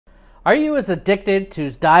Are you as addicted to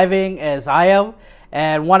diving as I am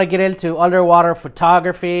and want to get into underwater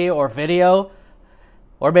photography or video?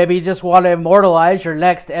 Or maybe you just want to immortalize your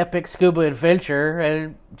next epic scuba adventure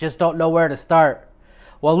and just don't know where to start?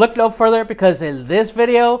 Well, look no further, because in this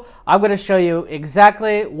video, I'm going to show you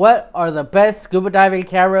exactly what are the best scuba diving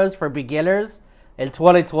cameras for beginners in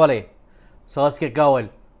 2020. So let's get going.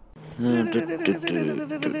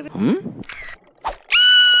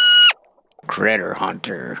 Critter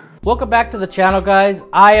Hunter. Welcome back to the channel, guys.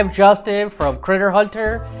 I am Justin from Critter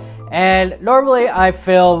Hunter, and normally I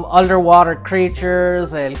film underwater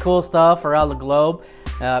creatures and cool stuff around the globe,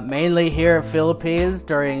 mainly here in Philippines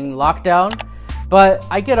during lockdown. But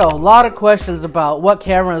I get a lot of questions about what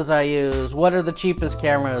cameras I use, what are the cheapest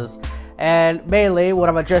cameras, and mainly what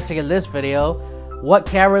I'm addressing in this video, what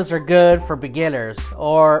cameras are good for beginners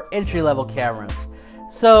or entry-level cameras.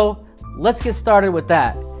 So let's get started with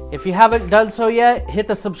that. If you haven't done so yet, hit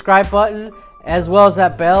the subscribe button as well as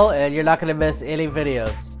that bell, and you're not going to miss any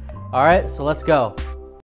videos. Alright, so let's go.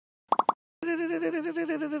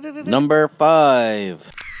 Number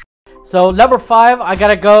 5. So number 5, I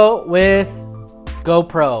gotta go with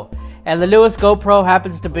GoPro. And the newest GoPro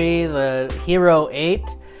happens to be the Hero 8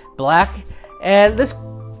 Black. And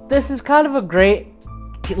this is kind of a great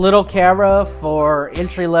little camera for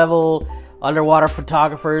entry-level underwater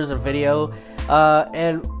photographers and video.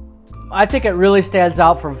 And I think it really stands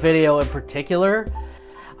out for video in particular.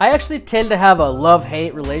 I actually tend to have a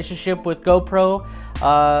love-hate relationship with GoPro.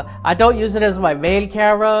 I don't use it as my main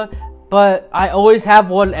camera, but I always have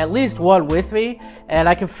one, at least one, with me, and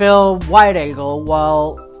I can film wide angle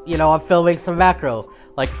while, you know, I'm filming some macro.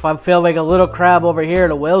 Like if I'm filming a little crab over here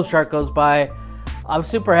and a whale shark goes by, I'm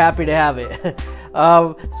super happy to have it.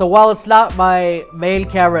 So while it's not my main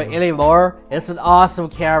camera anymore, it's an awesome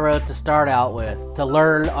camera to start out with, to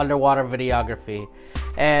learn underwater videography.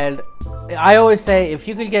 And I always say, if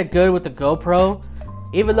you can get good with the GoPro,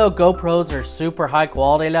 even though GoPros are super high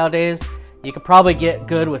quality nowadays, you can probably get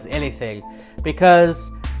good with anything.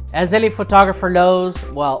 Because as any photographer knows,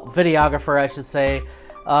 well, videographer I should say,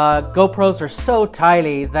 GoPros are so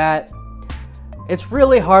tiny that it's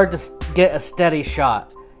really hard to get a steady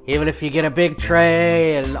shot. Even if you get a big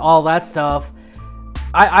tray and all that stuff,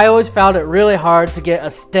 I always found it really hard to get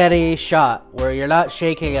a steady shot where you're not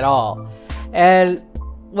shaking at all. And,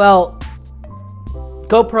 well,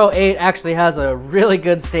 GoPro 8 actually has a really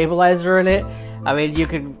good stabilizer in it. I mean, you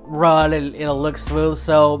can run and it'll look smooth,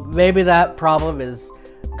 so maybe that problem is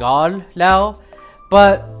gone now.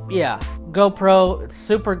 But, yeah, GoPro, it's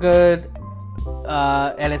super good.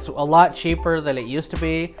 And it's a lot cheaper than it used to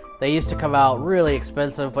be. They used to come out really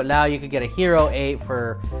expensive, but now you can get a Hero 8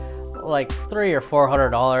 for like $300 or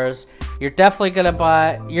 $400. You're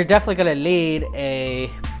definitely gonna need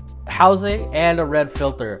a housing and a red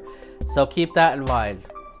filter, so keep that in mind.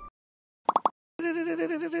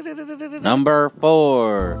 Number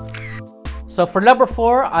 4. So for number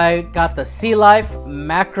 4, I got the Sea Life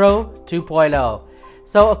Macro 2.0.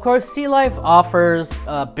 So of course, Sea Life offers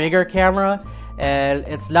a bigger camera, and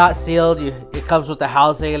it's not sealed. It comes with the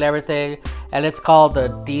housing and everything, and it's called the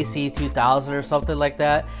DC-2000 or something like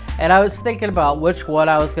that. And I was thinking about which one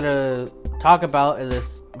I was gonna talk about in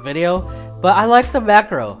this video, but I like the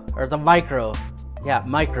macro, or the micro. Yeah,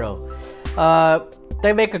 micro.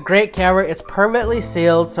 They make a great camera. It's permanently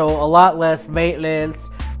sealed, so a lot less maintenance.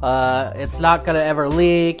 It's not gonna ever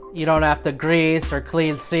leak. You don't have to grease or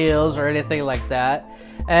clean seals or anything like that.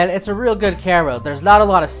 And it's a real good camera. There's not a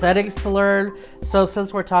lot of settings to learn, so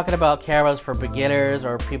since we're talking about cameras for beginners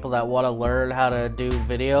or people that want to learn how to do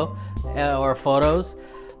video or photos,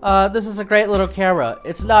 this is a great little camera.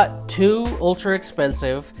 It's not too ultra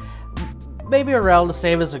expensive, maybe around the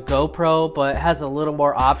same as a GoPro, but it has a little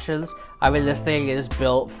more options. I mean, this thing is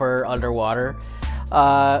built for underwater.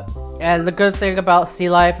 And the good thing about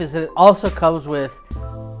Sea Life is it also comes with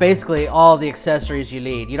basically all the accessories you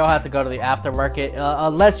need. You don't have to go to the aftermarket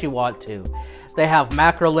unless you want to. They have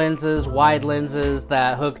macro lenses, wide lenses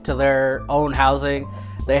that hook to their own housing.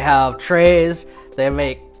 They have trays. They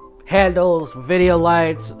make handles, video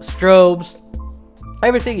lights, strobes,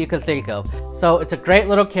 everything you can think of. So it's a great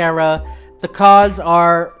little camera. The cons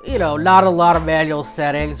are, you know, not a lot of manual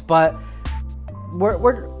settings, but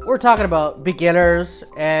we're talking about beginners,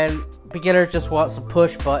 and beginners just want some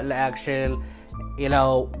push button action. You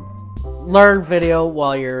know, learn video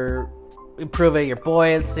while you're improving your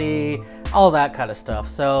buoyancy, all that kind of stuff.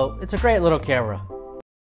 So it's a great little camera.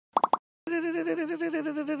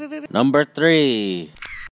 Number 3.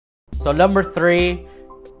 So number 3,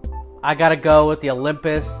 I gotta go with the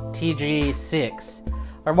Olympus TG6,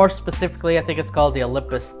 or more specifically, I think it's called the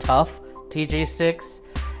Olympus Tough TG6.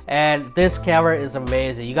 And this camera is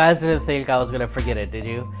amazing. You guys didn't think I was gonna forget it, did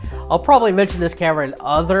you? I'll probably mention this camera in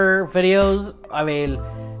other videos. I mean,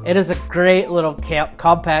 it is a great little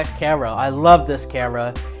compact camera. I love this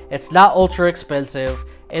camera. It's not ultra expensive.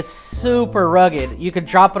 It's super rugged. You can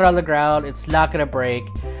drop it on the ground. It's not gonna break.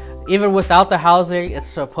 Even without the housing, it's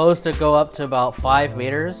supposed to go up to about 5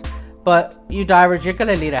 meters. But you divers, you're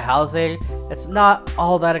gonna need a housing. It's not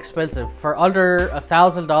all that expensive. For under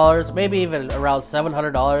 $1,000, maybe even around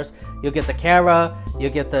 $700, you'll get the camera,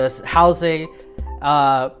 you'll get the housing,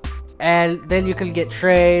 and then you can get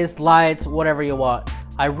trays, lights, whatever you want.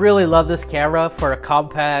 I really love this camera for a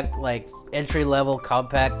compact, like entry-level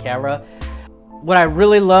compact camera. What I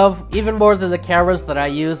really love, even more than the cameras that I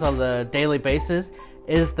use on the daily basis,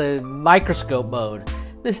 is the microscope mode.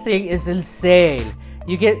 This thing is insane.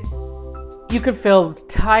 You can film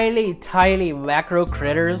tiny macro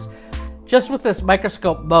critters just with this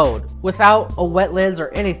microscope mode without a wet lens or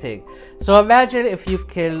anything. So imagine if you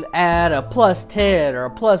can add a +10 or a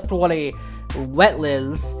 +20 wet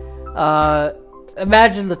lens.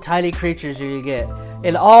 Imagine the tiny creatures you get.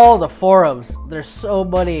 In all the forums, there's so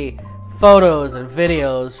many photos and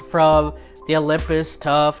videos from the Olympus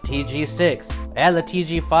Tough TG6 and the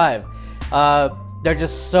TG5. They're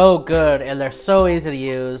just so good and they're so easy to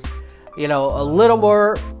use. You know, a little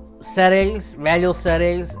more settings, manual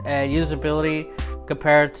settings, and usability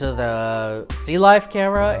compared to the Sea Life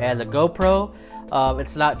camera and the GoPro.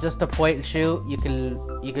 It's not just a point and shoot. You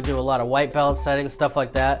can do a lot of white balance settings, stuff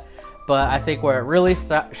like that. But I think where it really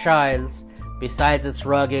shines, besides its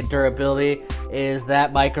rugged durability, is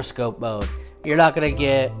that microscope mode. You're not gonna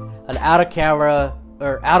get an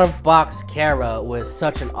out-of-box camera with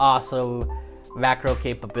such an awesome macro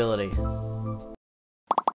capability.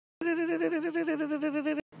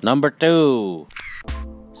 Number 2.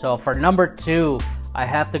 So for number 2, I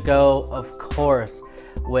have to go, of course,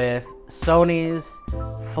 with Sony's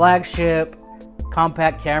flagship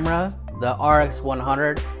compact camera, the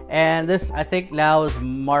RX100, and this I think now is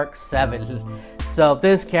Mark 7. So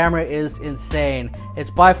this camera is insane.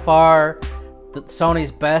 It's by far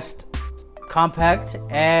Sony's best compact,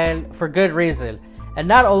 and for good reason. And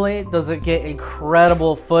not only does it get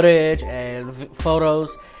incredible footage and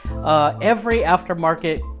photos, every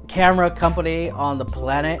aftermarket camera company on the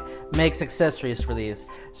planet makes accessories for these.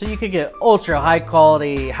 So you can get ultra high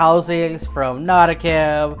quality housings from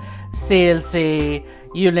Nauticam, CNC,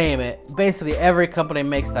 you name it. Basically every company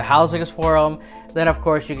makes the housings for them. Then of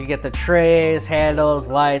course you can get the trays, handles,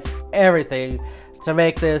 lights, everything to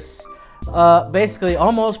make this basically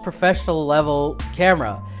almost professional level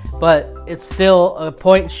camera. But it's still a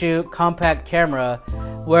point and shoot compact camera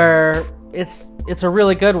where it's a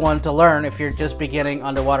really good one to learn if you're just beginning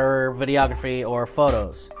underwater videography or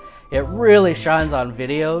photos. It really shines on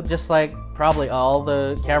video, just like probably all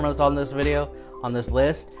the cameras on this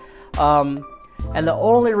list. And the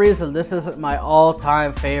only reason this isn't my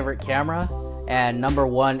all-time favorite camera, and number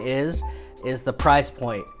 1 is the price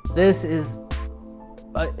point. This is,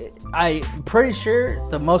 I'm pretty sure,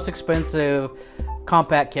 the most expensive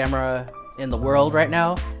compact camera in the world right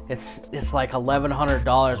now. It's like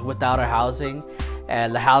 $1,100 without a housing,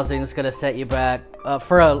 and the housing is gonna set you back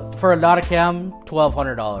for a Nauticam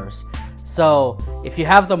 $1,200. So if you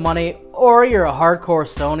have the money, or you're a hardcore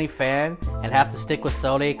Sony fan and have to stick with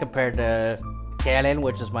Sony compared to Canon,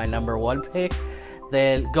 which is my number 1 pick,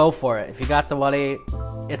 then go for it. If you got the money,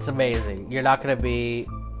 it's amazing. You're not gonna be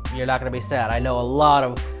sad. I know a lot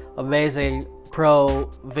of amazing pro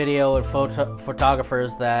video and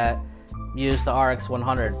photographers that use the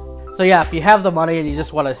RX100. So yeah, if you have the money and you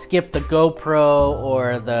just want to skip the GoPro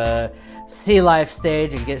or the Sea Life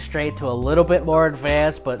stage and get straight to a little bit more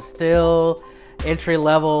advanced but still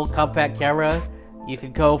entry-level compact camera, you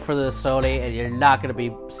can go for the Sony and you're not going to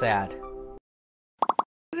be sad.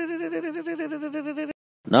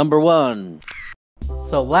 Number 1.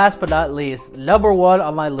 So last but not least, number 1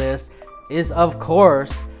 on my list is, of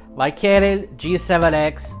course, my Canon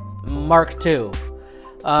G7X Mark II.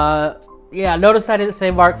 Yeah, notice I didn't say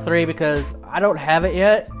Mark III because I don't have it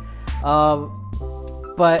yet.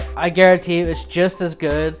 But I guarantee you it's just as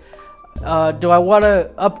good. Do I want to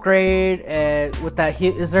upgrade? And with that,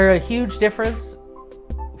 is there a huge difference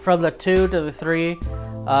from the 2 to the 3? Do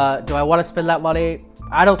I want to spend that money?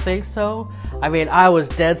 I don't think so. I mean, I was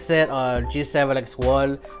dead set on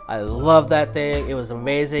G7X1. I love that thing. It was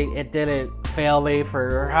amazing. It didn't fail me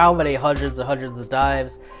for how many hundreds of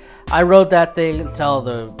dives. I rode that thing until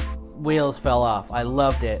the wheels fell off. I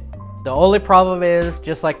loved it. The only problem is,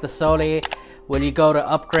 just like the Sony, when you go to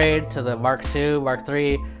upgrade to the Mark II, Mark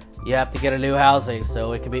III, you have to get a new housing,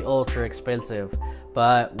 so it can be ultra expensive.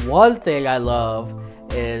 But one thing I love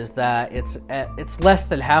is that it's less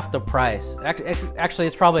than half the price. Actually,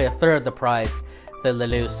 it's probably a third the price than the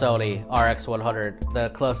new Sony RX100, the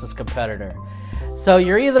closest competitor. So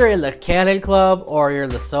you're either in the Canon club or you're in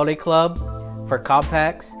the Sony club for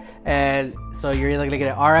compacts, and so you're either gonna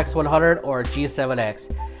get an RX100 or a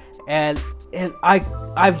G7X. And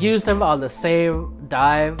I've used them on the same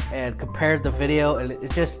dive and compared the video, and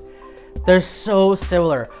it just, they're so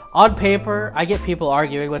similar. On paper, I get people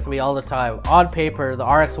arguing with me all the time. On paper, the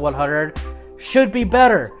RX100 should be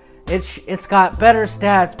better. It's got better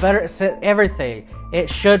stats, better everything. It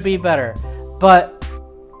should be better. But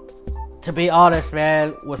to be honest,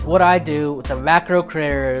 man, with what I do with the macro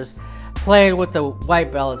creators, playing with the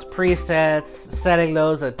white balance presets, setting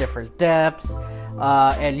those at different depths,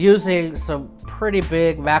 and using some pretty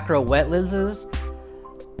big macro wet lenses,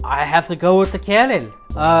 I have to go with the Canon.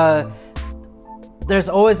 There's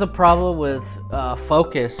always a problem with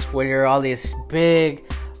focus when you're on these big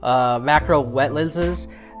macro wet lenses,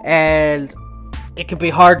 and it can be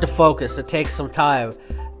hard to focus. It takes some time,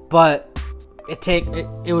 but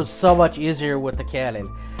it was so much easier with the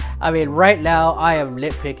Canon. I mean, right now I am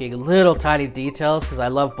nitpicking little tiny details because I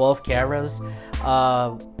love both cameras,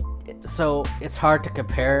 so it's hard to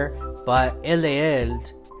compare. But in the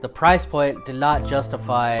end, the price point did not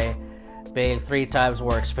justify being 3 times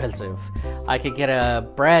more expensive. I could get a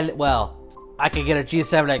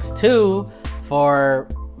G7X2 for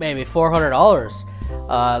maybe $400.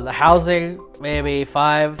 The housing, maybe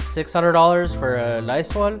 $500-600 for a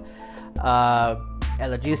nice one.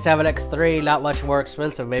 And the G7X3, not much more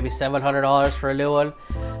expensive, maybe $700 for a new one.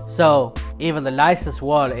 So even the nicest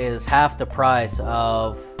one is half the price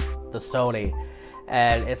of the Sony,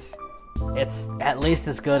 and it's at least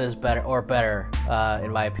as good as better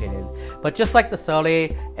in my opinion. But just like the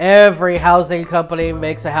Sony, every housing company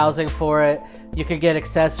makes a housing for it. You can get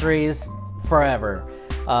accessories forever.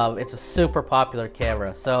 It's a super popular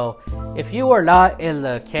camera. So if you are not in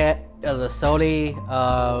the Sony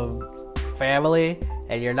family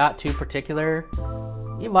and you're not too particular,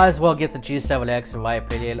 you might as well get the G7X in my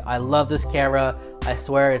opinion. I love this camera. I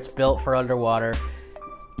swear it's built for underwater.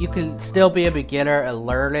 You can still be a beginner and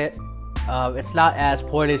learn it. It's not as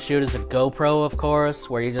point and shoot as a GoPro, of course,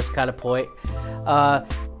 where you just kind of point.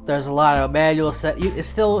 There's a lot of manual it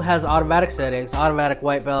still has automatic settings, automatic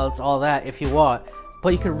white balance, all that if you want.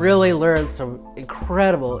 But you can really learn some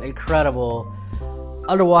incredible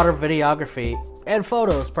underwater videography and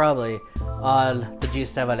photos probably on the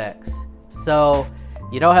G7X. So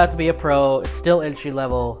you don't have to be a pro. It's still entry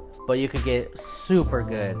level, but you could get super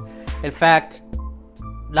good. In fact,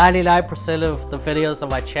 99% of the videos on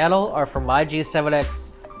my channel are from my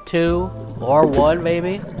G7X2 or 1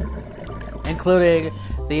 maybe, including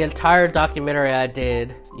the entire documentary I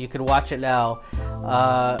did. You can watch it now,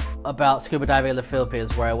 about scuba diving in the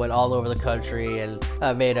Philippines, where I went all over the country and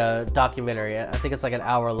made a documentary. I think it's like an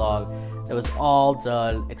hour long. It was all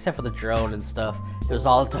done, except for the drone and stuff, it was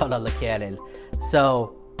all done on the Canon.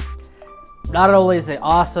 So not only is it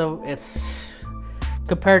awesome, it's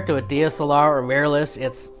compared to a DSLR or mirrorless,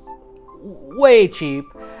 it's way cheap,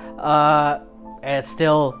 and it's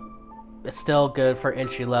still good for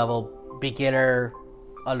entry level beginner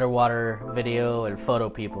underwater video and photo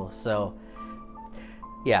people. So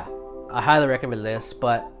yeah, I highly recommend this,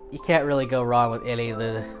 but you can't really go wrong with any of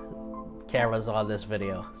the cameras on this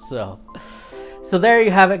video. So there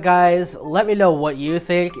you have it, guys. Let me know what you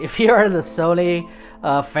think. If you're in the Sony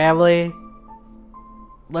family,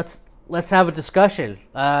 let's have a discussion.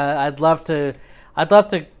 I'd love to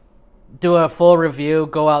do a full review,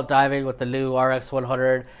 go out diving with the new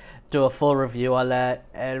RX100, do a full review on that,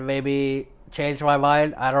 and maybe change my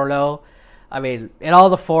mind. I don't know. I mean, in all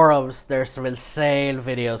the forums, there's some insane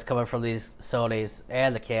videos coming from these Sonys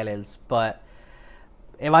and the Canons, but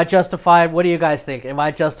am I justified? What do you guys think? Am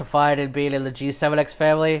I justified in being in the G7X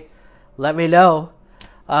family? Let me know.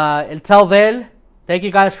 Until then, thank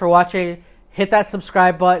you guys for watching. Hit that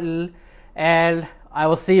subscribe button, and I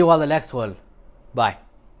will see you on the next one. Bye.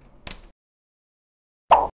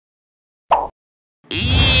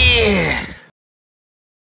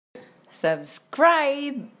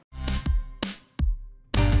 Subscribe!